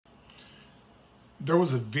There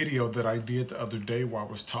was a video that I did the other day where I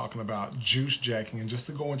was talking about juice jacking, and just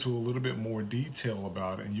to go into a little bit more detail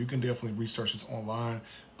about it, and you can definitely research this online,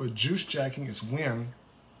 but juice jacking is when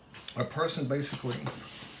a person basically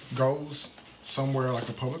goes somewhere like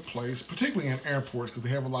a public place, particularly in airports because they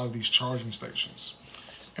have a lot of these charging stations.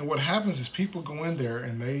 And what happens is people go in there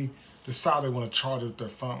and they decide they want to charge up their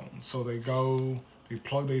phone. So they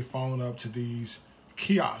plug their phone up to these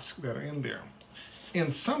kiosks that are in there.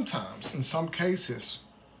 And sometimes, in some cases,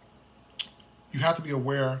 you have to be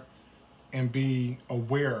aware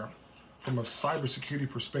from a cybersecurity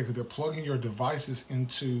perspective. They're plugging your devices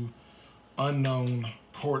into unknown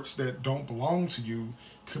ports that don't belong to you,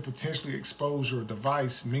 could potentially expose your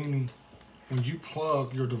device, meaning when you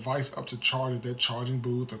plug your device up to charge at that charging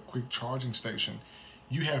booth or quick charging station,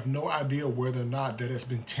 you have no idea whether or not that has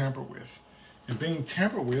been tampered with. And being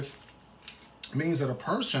tampered with means that a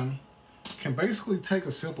person can basically take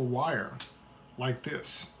a simple wire like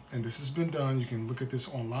this, and this has been done, you can look at this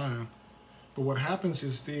online, but what happens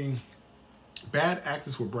is the bad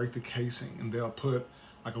actors will break the casing and they'll put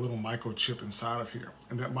like a little microchip inside of here,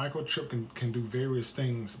 and that microchip can do various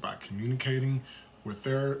things by communicating with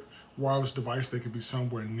their wireless device. They could be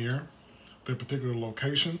somewhere near their particular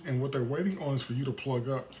location, and what they're waiting on is for you to plug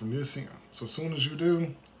up from this end. So as soon as you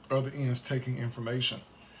do, other end's taking information.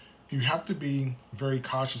 You have to be very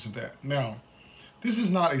cautious of that. Now, this is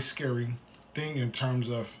not a scary thing in terms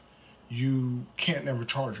of you can't never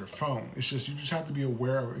charge your phone. It's just you just have to be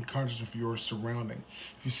aware of and conscious of your surrounding.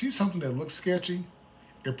 If you see something that looks sketchy,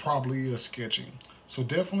 it probably is sketchy. So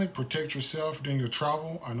definitely protect yourself during your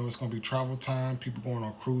travel. I know it's going to be travel time, people going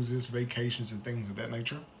on cruises, vacations, and things of that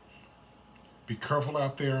nature. Be careful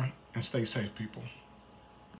out there and stay safe, people.